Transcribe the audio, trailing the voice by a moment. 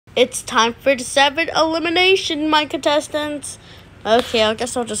It's time for the 7 elimination, my contestants. Okay, I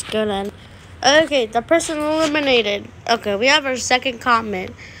guess I'll just go then. Okay, the person eliminated. Okay, we have our second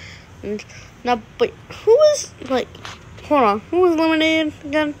comment. Now, but who was, hold on, who was eliminated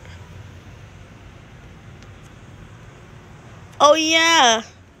again? Oh, yeah.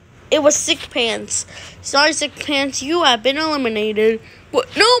 It was Sick Pants. Sorry, Sick Pants, you have been eliminated.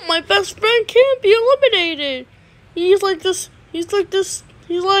 But no, my best friend can't be eliminated. He's like literally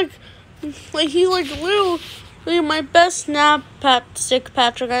my best snap, Sick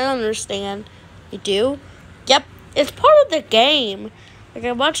Patrick. I understand. You do? Yep. It's part of the game. Like,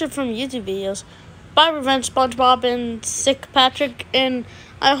 I watch it from YouTube videos. Bye, Revenge SpongeBob and Sick Patrick, and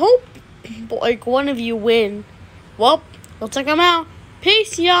I hope one of you win. Well, looks like I'm out.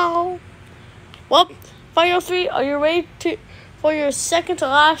 Peace, y'all. Well, Final 3, are you ready for your second to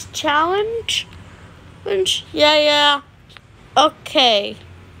last challenge? Yeah. Okay.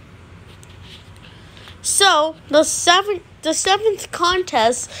 So the seventh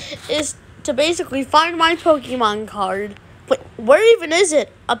contest is to basically find my Pokemon card. Wait, where even is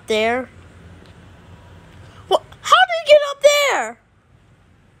it? Up there? Well, how did it get up there?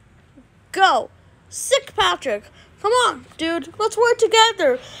 Go, Sick Patrick. Come on, dude. Let's work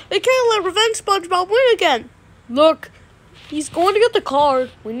together. We can't let Revenge SpongeBob win again. Look, he's going to get the card.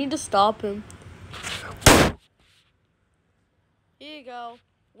 We need to stop him. Here you go.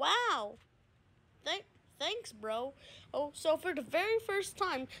 Wow. Thanks, bro. Oh, so for the very first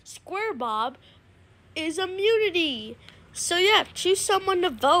time, SpongeBob is immunity. So yeah, choose someone to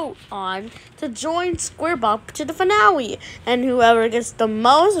vote on to join SpongeBob to the finale. And whoever gets the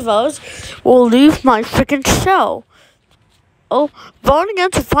most votes will leave my freaking show. Oh, voting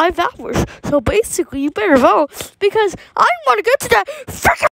ends in 5 hours. So basically, you better vote because I want to get to that freaking